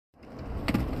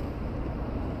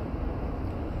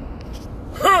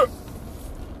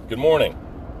Good morning.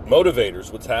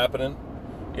 Motivators, what's happening?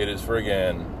 It is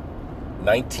friggin'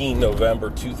 19 November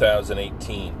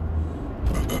 2018.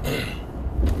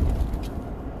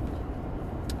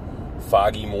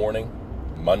 Foggy morning,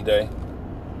 Monday.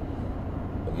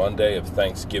 The Monday of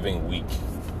Thanksgiving week.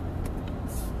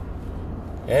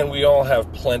 And we all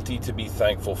have plenty to be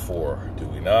thankful for, do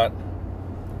we not?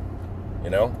 You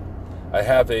know, I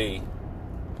have a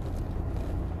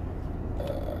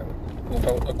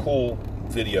cool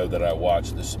video that I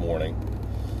watched this morning,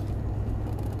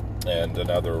 and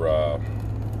another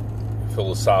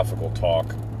philosophical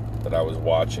talk that I was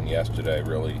watching yesterday.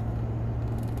 Really,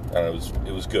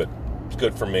 it was good. It was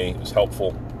good for me. It was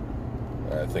helpful.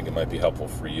 I think it might be helpful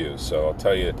for you. So I'll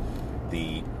tell you,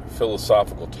 the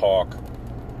philosophical talk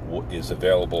is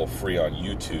available free on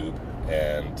YouTube,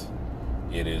 and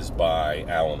it is by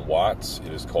Alan Watts.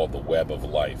 It is called The Web of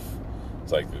Life.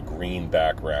 It's like a green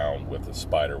background with a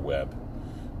spider web,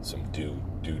 some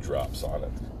dewdrops on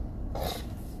it.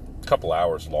 A couple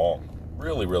hours long.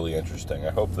 Really, really interesting. I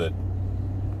hope that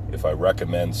if I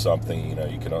recommend something,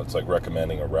 it's like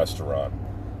recommending a restaurant.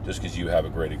 Just because you have a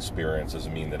great experience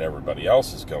doesn't mean that everybody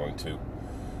else is going to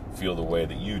feel the way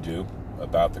that you do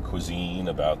about the cuisine,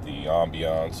 about the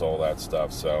ambiance, all that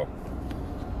stuff. So,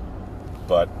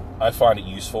 but I find it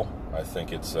useful. I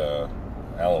think it's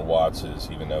Alan Watts is,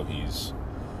 even though he's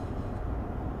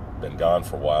been gone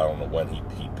for a while, I don't know when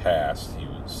he passed. He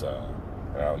was, I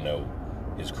don't know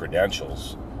his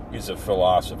credentials. He's a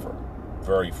philosopher,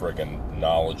 very friggin'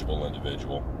 knowledgeable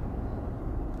individual,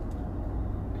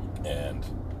 and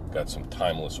got some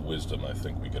timeless wisdom I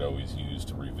think we could always use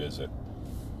to revisit.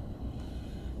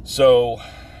 So,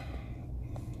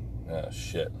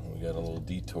 shit, we got a little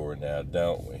detour now,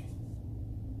 don't we?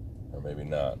 Or maybe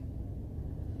not.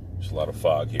 There's a lot of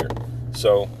fog here.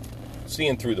 So,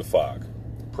 seeing through the fog.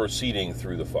 Proceeding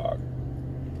through the fog.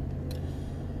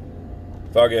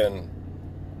 Fucking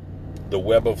The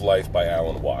Web of Life by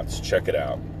Alan Watts. Check it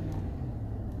out.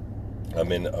 I'm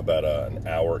in about an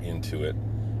hour into it,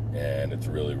 and it's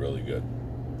really, really good.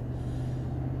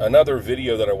 Another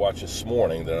video that I watched this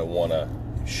morning that I want to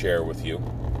share with you,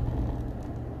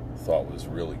 thought was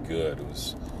really good. It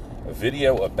was a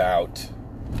video about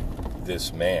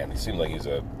this man. He seemed like he's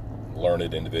a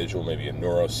learned individual, maybe a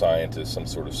neuroscientist, some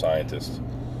sort of scientist.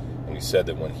 And he said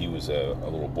that when he was a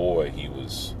little boy, he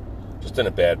was just in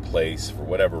a bad place for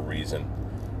whatever reason,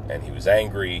 and he was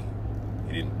angry.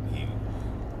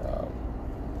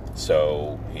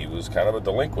 So he was kind of a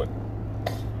delinquent.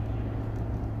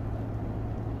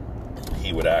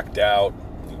 He would act out.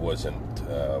 He wasn't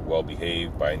well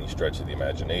behaved by any stretch of the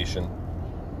imagination.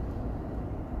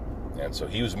 And so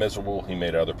he was miserable. He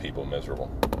made other people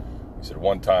miserable. He said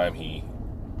one time he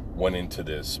went into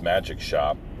this magic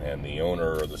shop, and the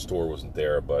owner of the store wasn't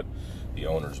there, but the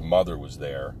owner's mother was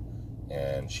there,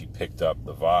 and she picked up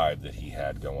the vibe that he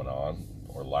had going on,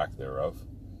 or lack thereof,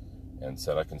 and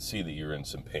said, I can see that you're in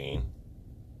some pain,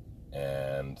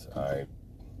 and I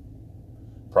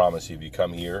promise you, if you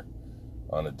come here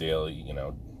on a daily,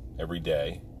 every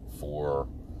day for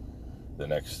the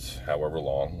next however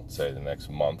long, let's say the next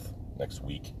month, next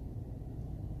week,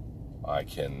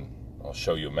 I'll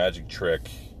show you a magic trick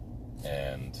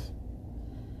and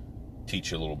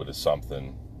teach you a little bit of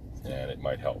something, and it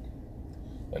might help.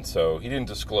 And so he didn't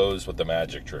disclose what the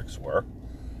magic tricks were,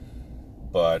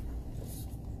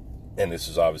 and this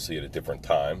is obviously at a different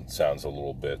time. It sounds a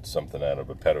little bit something out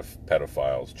of a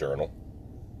pedophile's journal,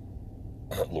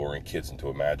 luring kids into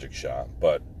a magic shop.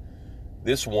 But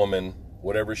this woman,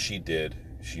 whatever she did,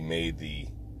 she made the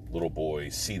little boy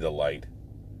see the light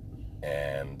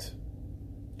and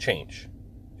change.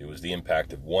 It was the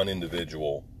impact of one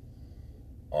individual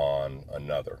on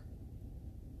another.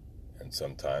 And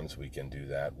sometimes we can do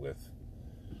that with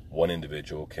one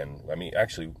individual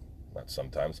actually, not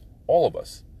sometimes, all of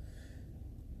us.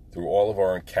 Through all of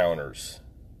our encounters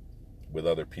with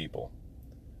other people,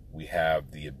 we have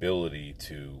the ability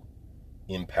to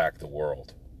impact the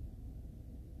world,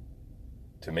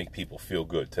 to make people feel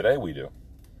good. Today we do.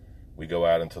 We go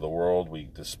out into the world,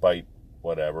 despite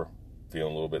whatever,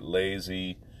 feeling a little bit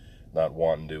lazy, not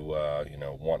wanting to,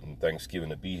 wanting Thanksgiving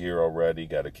to be here already,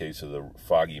 got a case of the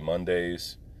foggy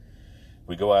Mondays.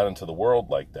 We go out into the world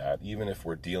like that, even if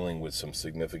we're dealing with some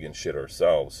significant shit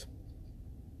ourselves,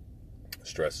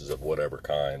 stresses of whatever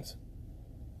kinds.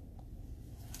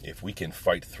 If we can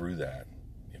fight through that,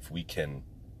 if we can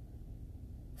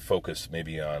focus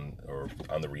maybe on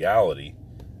the reality,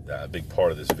 a big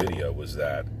part of this video was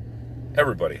that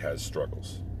everybody has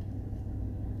struggles.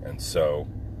 And so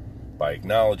by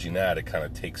acknowledging that, it kind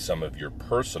of takes some of your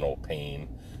personal pain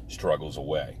struggles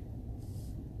away.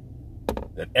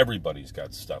 that everybody's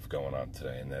got stuff going on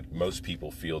today, and that most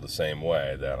people feel the same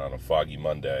way, that on a foggy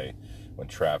Monday when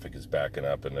traffic is backing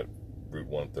up in Route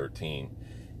 113,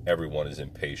 everyone is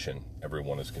impatient,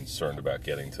 everyone is concerned about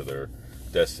getting to their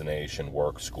destination,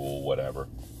 work, school, whatever.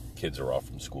 Kids are off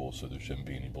from school, so there shouldn't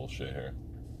be any bullshit here.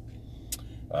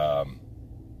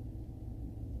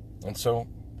 And so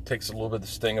it takes a little bit of the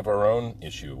sting of our own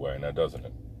issue away, now doesn't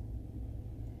it?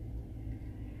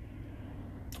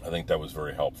 I think that was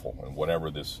very helpful. And whatever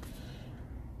this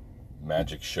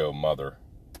magic show mother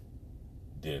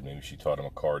did, maybe she taught him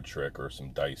a card trick or some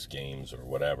dice games or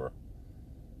whatever,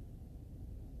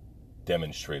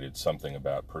 demonstrated something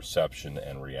about perception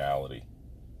and reality.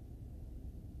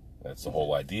 That's the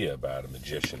whole idea about a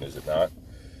magician, is it not?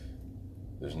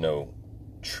 There's no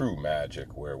true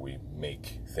magic where we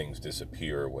make things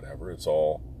disappear or whatever. It's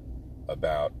all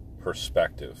about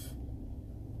perspective.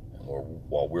 And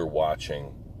while we're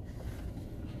watching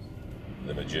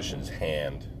the magician's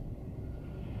hand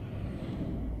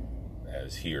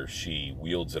as he or she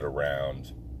wields it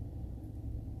around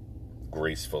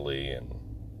gracefully and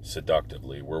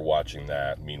seductively, we're watching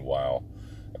that. Meanwhile,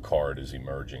 a card is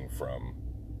emerging from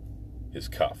his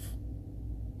cuff.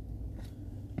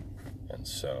 And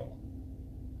so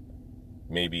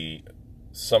maybe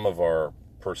some of our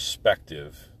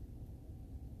perspective,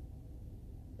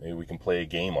 maybe we can play a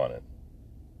game on it.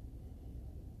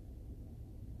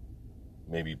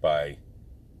 Maybe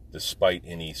despite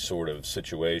any sort of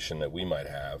situation that we might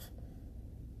have,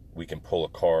 we can pull a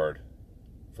card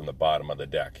from the bottom of the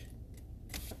deck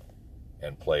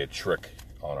and play a trick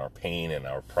on our pain and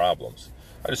our problems.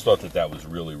 I just thought that was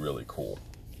really, really cool,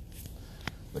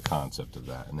 the concept of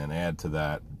that. And then add to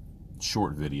that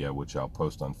short video, which I'll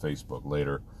post on Facebook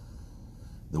later,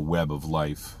 The Web of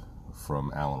Life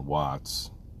from Alan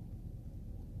Watts.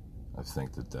 I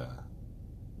think that the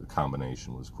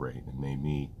combination was great. It made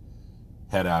me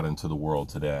head out into the world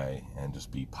today and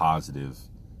just be positive,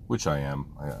 which I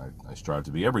am. I strive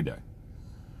to be every day.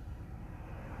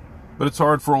 But it's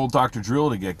hard for old Dr. Drill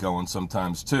to get going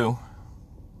sometimes, too.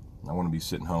 I want to be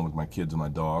sitting home with my kids and my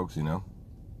dogs, you know.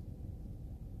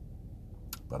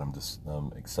 But I'm just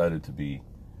excited to be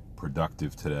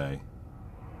productive today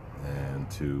and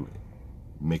to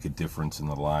make a difference in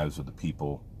the lives of the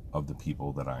people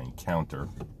that I encounter.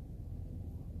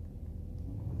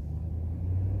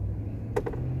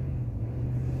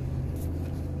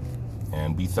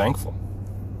 And be thankful.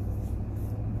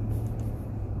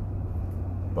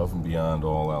 Above and beyond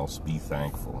all else, be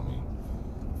thankful. I mean,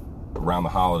 around the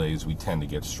holidays, we tend to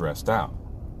get stressed out.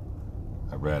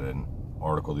 I read an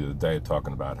article the other day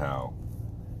talking about how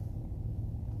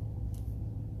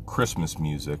Christmas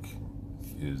music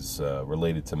is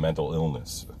related to mental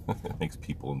illness. It makes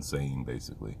people insane,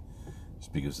 basically,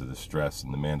 just because of the stress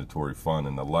and the mandatory fun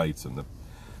and the lights and the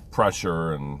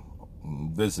pressure and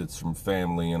visits from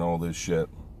family and all this shit.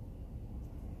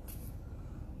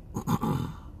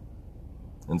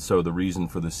 And so the reason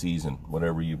for the season,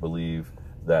 whatever you believe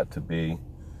that to be,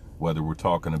 whether we're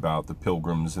talking about the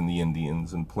Pilgrims and the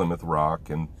Indians and Plymouth Rock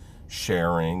and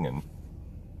sharing, and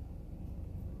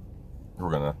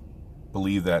we're going to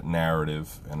believe that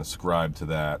narrative and ascribe to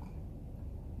that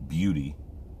beauty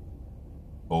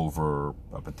over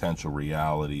a potential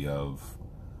reality of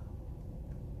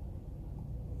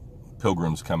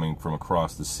pilgrims coming from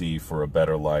across the sea for a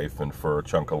better life and for a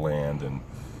chunk of land and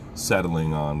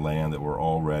settling on land that was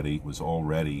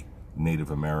already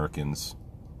Native Americans,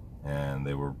 and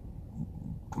they were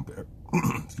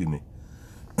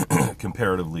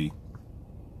comparatively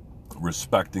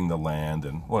respecting the land,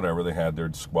 and whatever, they had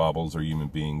their squabbles, or human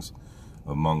beings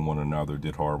among one another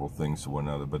did horrible things to one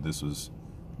another, but this was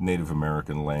Native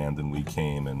American land, and we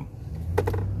came and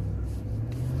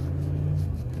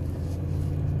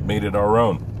made it our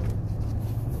own.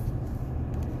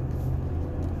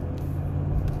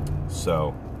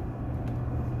 So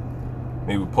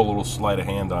maybe we'll pull a little sleight of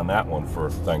hand on that one for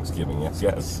Thanksgiving.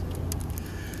 Yes.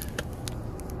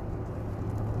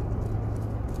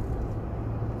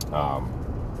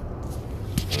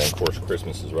 And then, of course,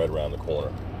 Christmas is right around the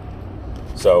corner.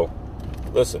 So,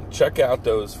 listen, check out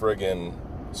those friggin'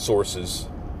 sources.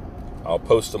 I'll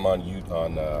post them on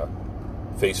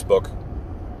Facebook,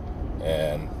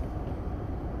 and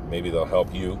maybe they'll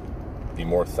help you be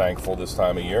more thankful this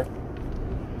time of year,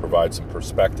 provide some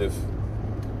perspective.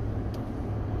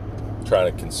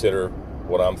 Trying to consider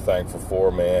what I'm thankful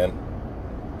for, man.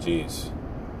 Geez,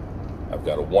 I've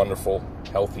got a wonderful,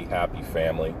 healthy, happy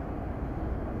family,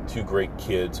 2 great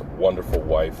kids, a wonderful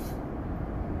wife,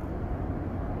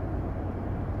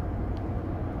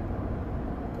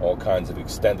 all kinds of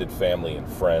extended family and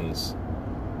friends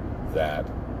that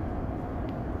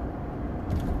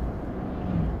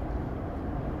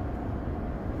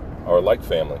are like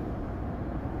family.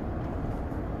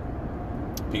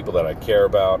 People that I care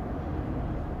about,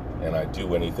 and I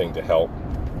do anything to help.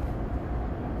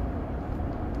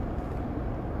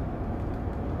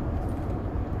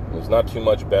 There's not too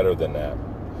much better than that.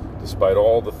 Despite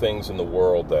all the things in the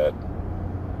world that,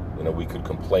 we could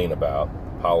complain about,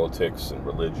 politics and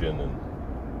religion and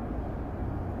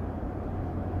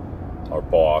our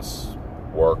boss,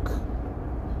 work,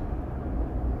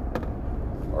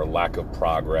 our lack of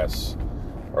progress,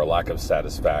 our lack of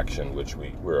satisfaction, which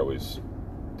we're always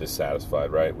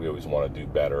dissatisfied, right? We always want to do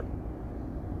better.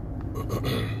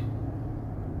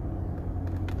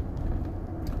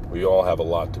 We all have a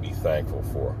lot to be thankful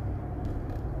for.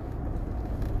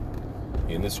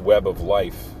 In this web of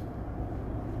life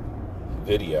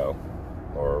video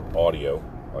or audio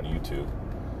on YouTube,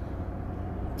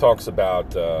 talks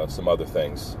about some other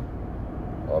things.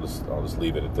 I'll just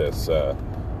leave it at this.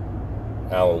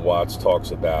 Alan Watts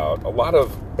talks about a lot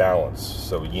of balance,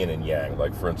 so yin and yang.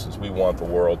 Like, for instance, we want the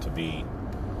world to be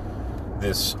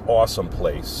this awesome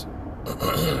place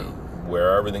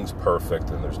where everything's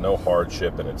perfect and there's no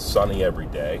hardship and it's sunny every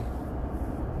day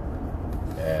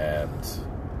and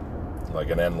like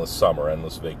an endless summer,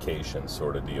 endless vacation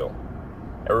sort of deal.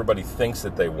 Everybody thinks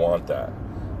that they want that,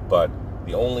 but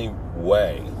the only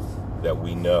way that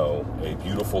we know a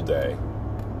beautiful day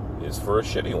is for a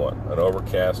shitty one, an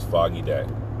overcast, foggy day,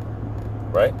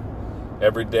 right?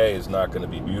 Every day is not going to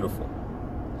be beautiful.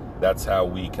 That's how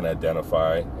we can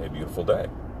identify a beautiful day.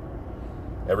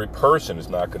 Every person is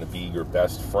not going to be your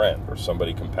best friend or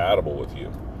somebody compatible with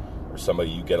you or somebody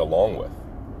you get along with.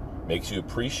 Makes you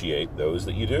appreciate those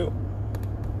that you do.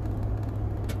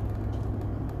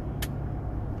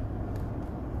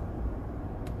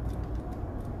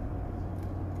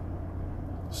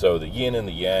 So the yin and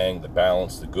the yang, the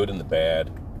balance, the good and the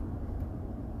bad,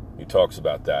 he talks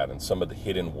about that and some of the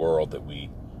hidden world that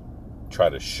we try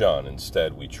to shun.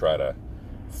 Instead, we try to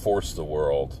force the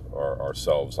world or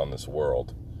ourselves on this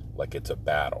world like it's a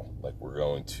battle, like we're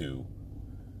going to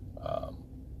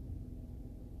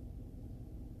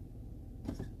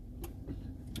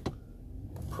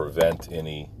prevent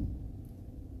any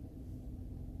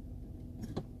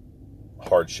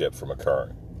hardship from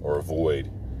occurring or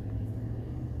avoid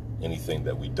anything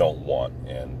that we don't want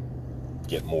and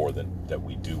get more than that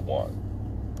we do want,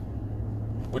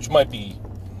 which might be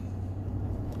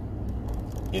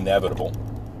inevitable.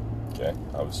 Okay,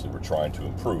 obviously we're trying to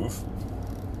improve,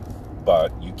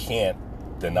 but you can't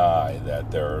deny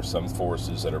that there are some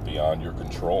forces that are beyond your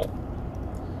control.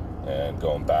 And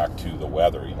going back to the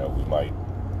weather, we might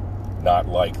not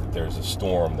like that there's a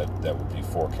storm that would be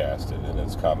forecasted and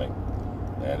it's coming,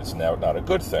 and it's now not a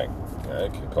good thing.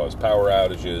 It can cause power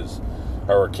outages,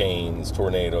 hurricanes,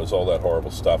 tornadoes, all that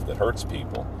horrible stuff that hurts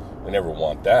people. We never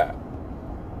want that.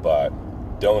 But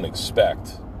don't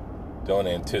anticipate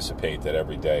that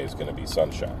every day is going to be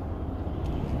sunshine.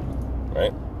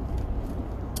 Right?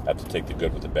 Have to take the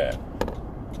good with the bad.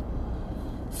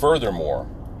 Furthermore,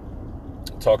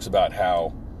 it talks about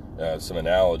how, some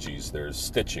analogies, there's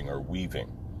stitching or weaving,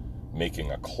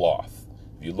 making a cloth.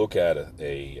 If you look at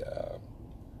a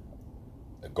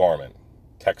garment,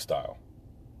 textile,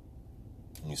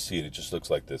 and you see it, it just looks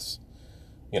like this,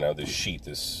 this sheet,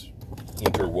 this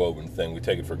interwoven thing. We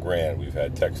take it for granted. We've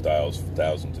had textiles for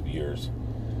thousands of years,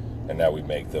 and now we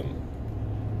make them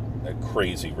at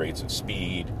crazy rates of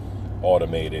speed,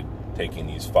 automated, taking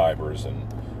these fibers and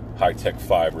high-tech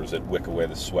fibers that wick away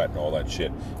the sweat and all that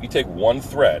shit. You take one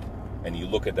thread, and you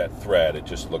look at that thread, it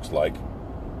just looks like,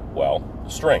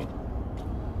 string.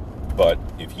 But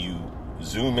if you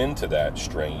zoom into that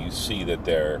string, you see that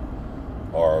there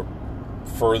are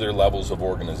further levels of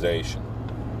organization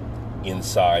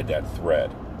inside that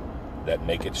thread that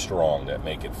make it strong, that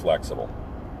make it flexible.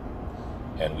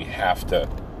 And we have to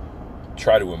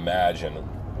try to imagine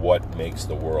what makes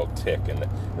the world tick and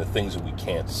the things that we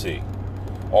can't see.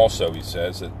 Also, he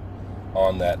says that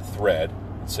on that thread,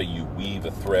 let's say you weave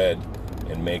a thread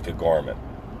and make a garment.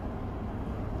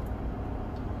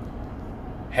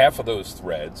 Half of those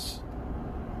threads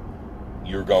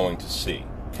you're going to see.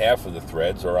 Half of the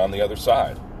threads are on the other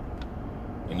side,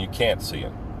 and you can't see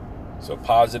them. So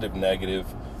positive, negative,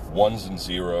 ones and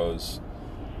zeros,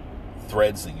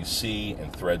 threads that you see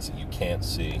and threads that you can't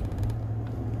see.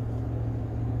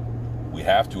 We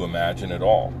have to imagine it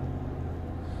all.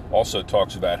 Also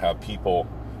talks about how people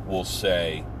will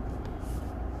say,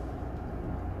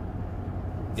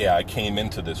 yeah, I came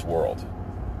into this world.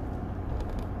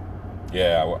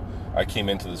 Yeah, I came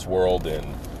into this world in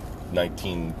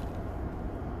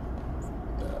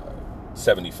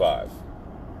 1975.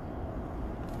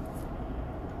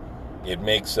 It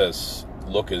makes us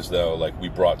look as though like we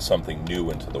brought something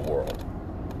new into the world,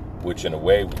 which in a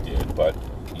way we did, but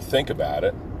you think about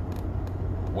it,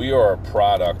 we are a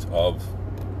product of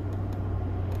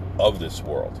this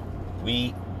world.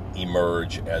 We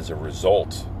emerge as a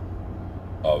result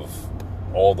of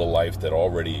all the life that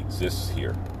already exists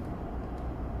here.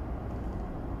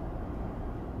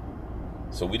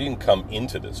 So we didn't come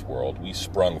into this world, we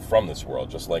sprung from this world,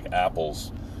 just like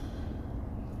apples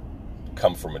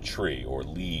come from a tree, or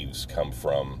leaves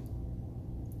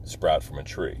sprout from a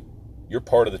tree. You're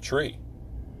part of the tree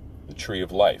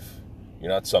of life.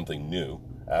 You're not something new.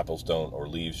 Apples don't, or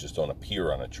leaves just don't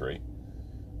appear on a tree.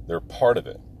 They're part of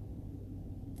it.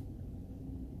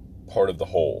 Part of the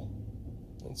whole.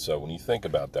 And so when you think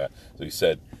about that, so he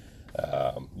said,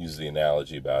 use the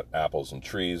analogy about apples and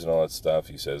trees and all that stuff.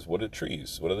 He says, what do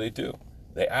trees? What do?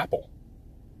 They apple.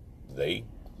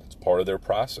 It's part of their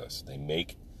process. They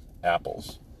make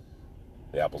apples.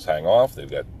 The apples hang off. They've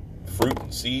got fruit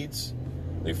and seeds.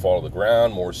 They fall to the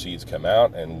ground. More seeds come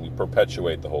out, and we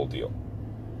perpetuate the whole deal.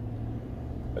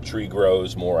 A tree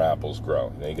grows, more apples grow.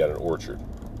 And then you got an orchard.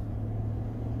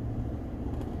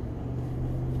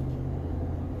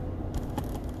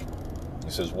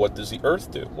 He says, what does the earth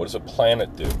do? What does a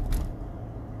planet do?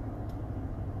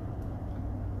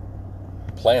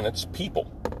 Planets people,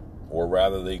 or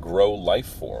rather they grow life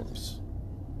forms.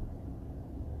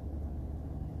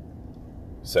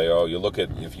 Say, you look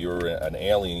at, if you're an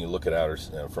alien, you look at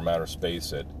from outer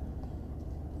space at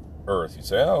Earth, you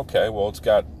say, okay, well,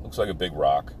 looks like a big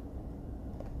rock.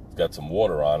 It's got some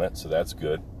water on it, so that's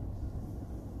good.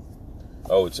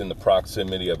 It's in the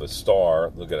proximity of a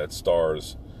star. Look at that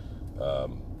star's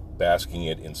basking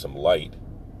it in some light,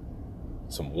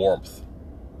 some warmth.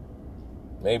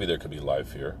 Maybe there could be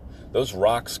life here. Those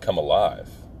rocks come alive.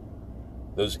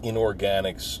 Those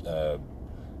inorganic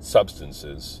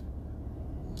substances,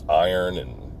 iron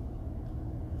and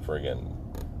friggin'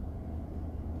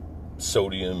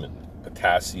 sodium and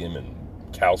potassium and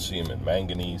calcium and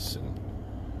manganese, and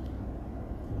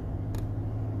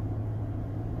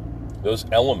those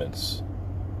elements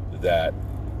that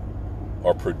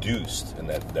are produced and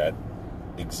that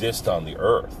exist on the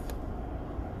earth,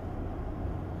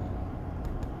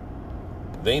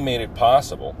 they made it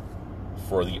possible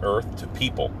for the earth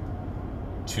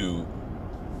to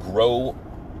grow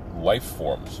life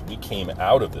forms. We came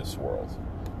out of this world.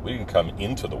 We didn't come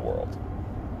into the world.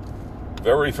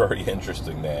 Very, very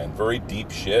interesting, man. Very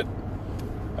deep shit.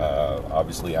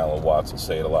 Obviously, Alan Watts will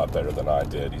say it a lot better than I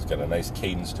did. He's got a nice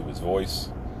cadence to his voice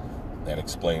and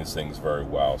explains things very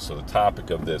well. So the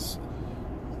topic of this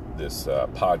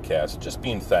podcast, just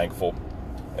being thankful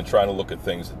and trying to look at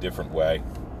things a different way.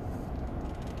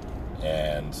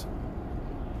 And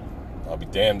I'll be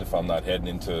damned if I'm not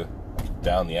heading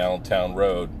down the Allentown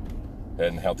Road,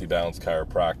 heading Healthy Balance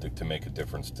Chiropractic to make a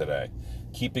difference today.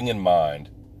 Keeping in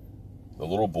mind the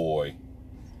little boy,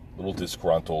 little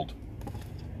disgruntled,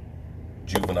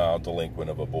 juvenile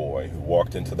delinquent of a boy who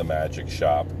walked into the magic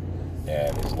shop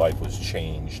and his life was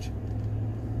changed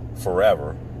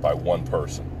forever by one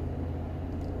person,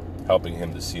 helping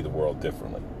him to see the world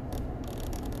differently.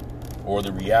 Or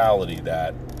the reality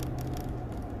that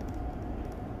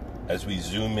as we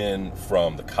zoom in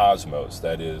from the cosmos,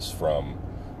 that is from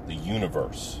the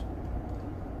universe,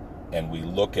 and we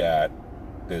look at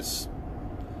this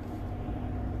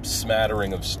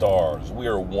smattering of stars, we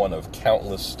are one of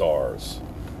countless stars,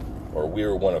 or we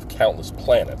are one of countless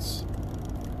planets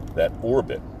that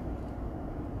orbit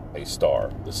a star,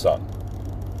 the sun.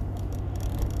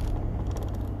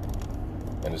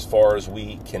 And as far as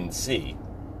we can see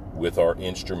with our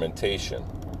instrumentation,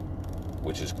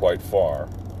 which is quite far,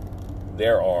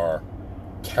 there are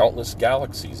countless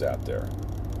galaxies out there,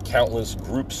 countless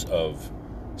groups of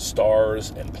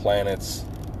stars and planets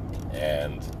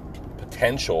and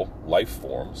potential life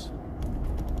forms.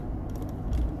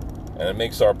 And it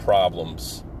makes our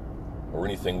problems or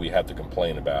anything we have to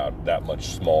complain about that much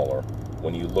smaller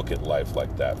when you look at life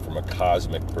like that from a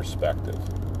cosmic perspective.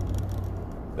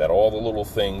 That all the little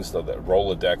things, the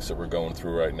Rolodex that we're going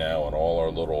through right now, and all our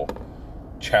little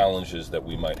challenges that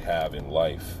we might have in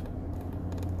life,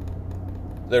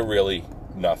 they're really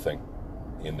nothing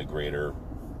in the greater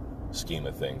scheme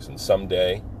of things. And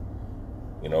someday,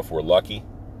 if we're lucky,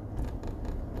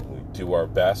 we do our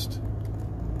best,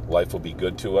 life will be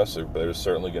good to us. There's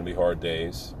certainly going to be hard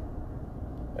days.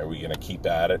 Are we going to keep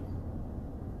at it?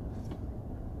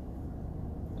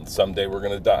 And someday we're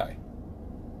going to die.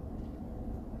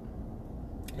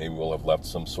 Maybe we'll have left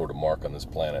some sort of mark on this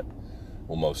planet.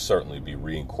 We'll most certainly be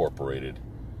reincorporated.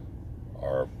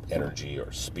 Our energy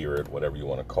or spirit, whatever you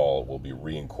want to call it, will be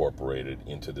reincorporated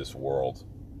into this world.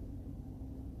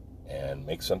 and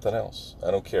make something else.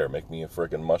 I don't care. Make me a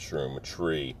friggin' mushroom, a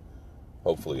tree,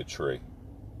 hopefully a tree.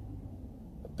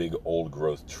 A big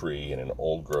old-growth tree in an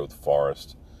old-growth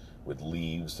forest with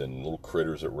leaves and little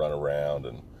critters that run around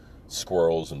and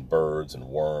squirrels and birds and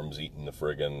worms eating the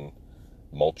friggin',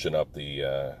 mulching up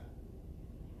the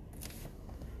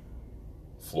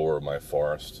floor of my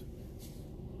forest.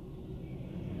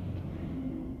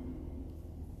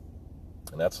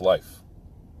 And that's life.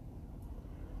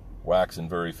 Waxing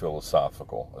very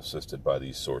philosophical, assisted by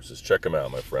these sources. Check them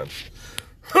out, my friends.